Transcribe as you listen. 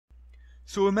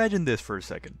So imagine this for a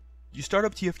second. You start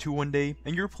up TF2 one day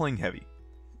and you're playing heavy.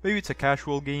 Maybe it's a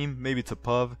casual game, maybe it's a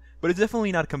pub, but it's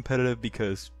definitely not competitive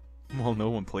because, well, no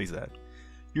one plays that.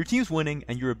 Your team's winning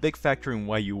and you're a big factor in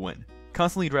why you win,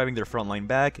 constantly driving their front line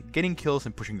back, getting kills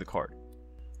and pushing the card.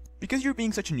 Because you're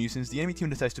being such a nuisance, the enemy team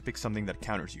decides to pick something that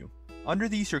counters you. Under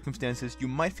these circumstances, you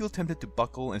might feel tempted to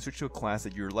buckle and switch to a class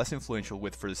that you're less influential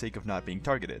with for the sake of not being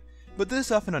targeted, but this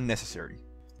is often unnecessary.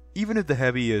 Even if the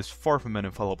heavy is far from an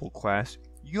infallible class,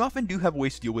 you often do have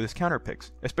ways to deal with his counter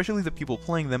picks, especially if the people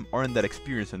playing them aren't that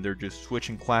experienced and they're just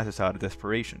switching classes out of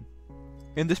desperation.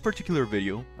 In this particular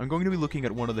video, I'm going to be looking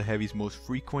at one of the heavy's most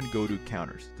frequent go-to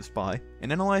counters, the spy,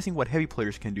 and analyzing what heavy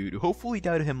players can do to hopefully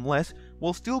doubt him less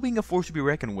while still being a force to be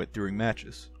reckoned with during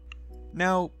matches.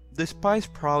 Now, the spy is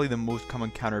probably the most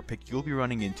common counter pick you'll be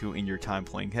running into in your time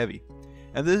playing heavy,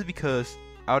 and this is because,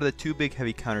 out of the two big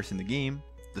heavy counters in the game,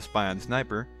 the spy and the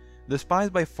sniper, the spy is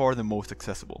by far the most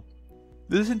accessible.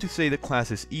 This isn't to say the class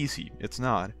is easy, it's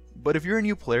not, but if you're a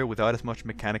new player without as much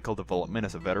mechanical development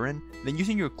as a veteran, then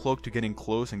using your cloak to get in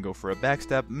close and go for a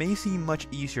backstab may seem much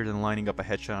easier than lining up a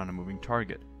headshot on a moving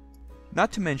target.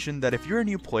 Not to mention that if you're a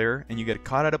new player and you get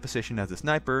caught out of position as a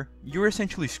sniper, you're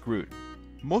essentially screwed.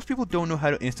 Most people don't know how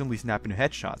to instantly snap into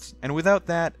headshots, and without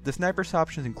that, the sniper's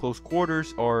options in close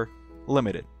quarters are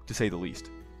limited, to say the least.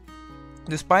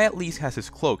 The spy at least has his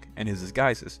cloak and his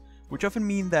disguises, which often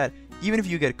mean that even if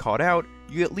you get caught out,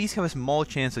 you at least have a small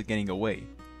chance of getting away.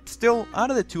 Still, out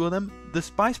of the two of them, the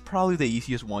spy's probably the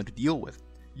easiest one to deal with.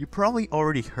 You probably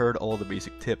already heard all the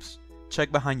basic tips. Check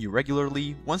behind you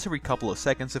regularly, once every couple of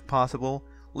seconds if possible,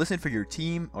 listen for your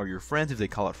team or your friends if they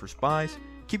call out for spies,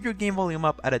 keep your game volume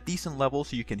up at a decent level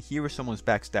so you can hear if someone's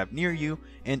backstabbed near you,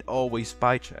 and always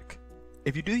spy check.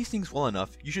 If you do these things well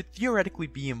enough, you should theoretically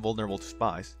be invulnerable to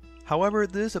spies. However,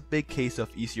 this is a big case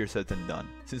of easier said than done,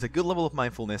 since a good level of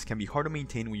mindfulness can be hard to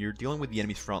maintain when you're dealing with the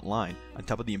enemy's front line, on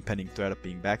top of the impending threat of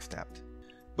being backstabbed.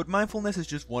 But mindfulness is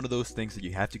just one of those things that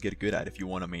you have to get good at if you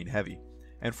want to main heavy,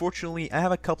 and fortunately I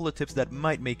have a couple of tips that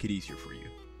might make it easier for you.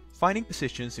 Finding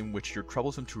positions in which you're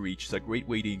troublesome to reach is a great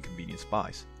way to inconvenience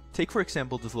spies. Take for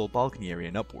example this little balcony area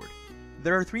and upward.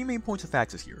 There are three main points of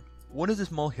access here. One is the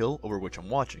small hill over which I'm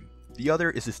watching, the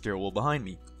other is the stairwell behind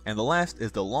me, and the last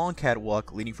is the long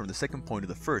catwalk leading from the second point to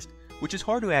the first, which is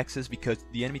hard to access because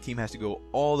the enemy team has to go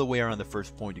all the way around the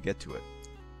first point to get to it.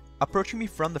 Approaching me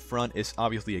from the front is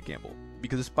obviously a gamble,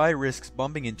 because the spy risks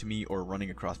bumping into me or running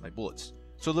across my bullets,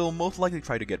 so they'll most likely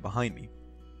try to get behind me.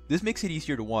 This makes it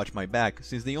easier to watch my back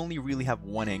since they only really have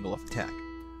one angle of attack.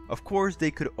 Of course,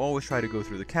 they could always try to go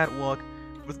through the catwalk,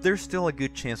 but there's still a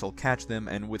good chance I'll catch them,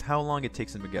 and with how long it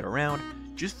takes them to get around,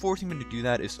 just forcing them to do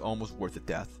that is almost worth the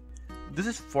death. This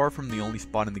is far from the only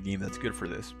spot in the game that's good for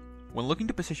this. When looking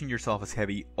to position yourself as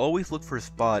heavy, always look for a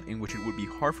spot in which it would be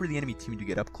hard for the enemy team to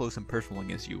get up close and personal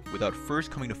against you without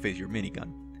first coming to face your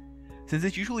minigun. Since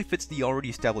this usually fits the already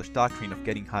established doctrine of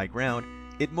getting high ground,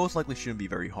 it most likely shouldn't be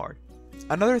very hard.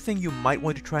 Another thing you might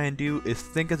want to try and do is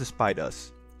think as a spy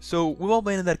does. So we've all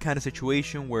been in that kind of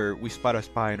situation where we spot a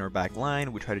spy in our back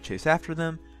line, we try to chase after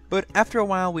them, but after a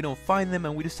while we don't find them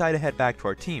and we decide to head back to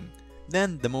our team.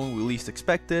 Then, the moment we least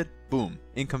expect it, boom,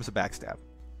 in comes a backstab.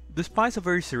 The spy is a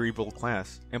very cerebral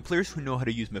class, and players who know how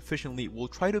to use them efficiently will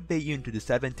try to bait you into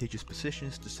disadvantageous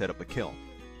positions to set up a kill.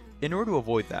 In order to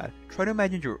avoid that, try to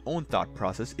imagine your own thought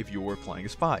process if you were playing a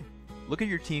spy. Look at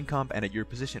your team comp and at your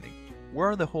positioning. Where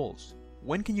are the holes?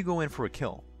 When can you go in for a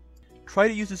kill? Try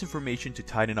to use this information to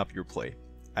tighten up your play.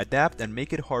 Adapt and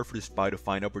make it hard for the spy to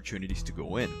find opportunities to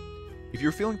go in. If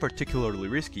you're feeling particularly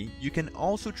risky, you can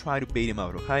also try to bait him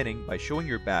out of hiding by showing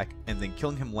your back and then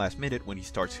killing him last minute when he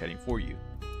starts heading for you.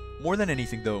 More than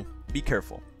anything though, be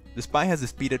careful. The spy has the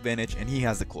speed advantage and he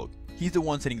has the cloak. He's the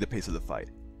one setting the pace of the fight.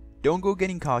 Don't go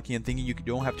getting cocky and thinking you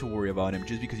don't have to worry about him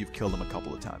just because you've killed him a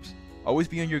couple of times. Always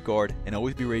be on your guard and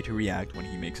always be ready to react when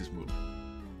he makes his move.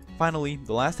 Finally,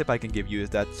 the last tip I can give you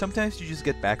is that sometimes you just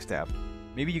get backstabbed.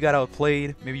 Maybe you got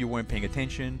outplayed, maybe you weren't paying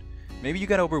attention, maybe you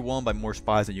got overwhelmed by more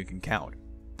spies than you can count.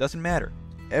 Doesn't matter.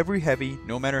 Every heavy,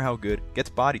 no matter how good,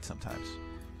 gets bodied sometimes.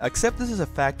 Accept this as a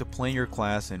fact of playing your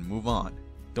class and move on.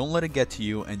 Don't let it get to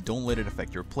you and don't let it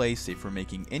affect your play save for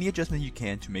making any adjustment you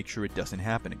can to make sure it doesn't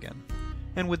happen again.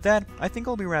 And with that, I think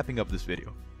I'll be wrapping up this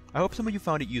video. I hope some of you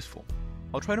found it useful.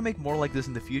 I'll try to make more like this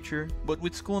in the future, but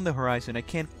with school on the horizon I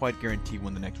can't quite guarantee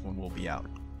when the next one will be out.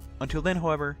 Until then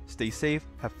however, stay safe,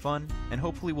 have fun, and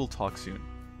hopefully we'll talk soon.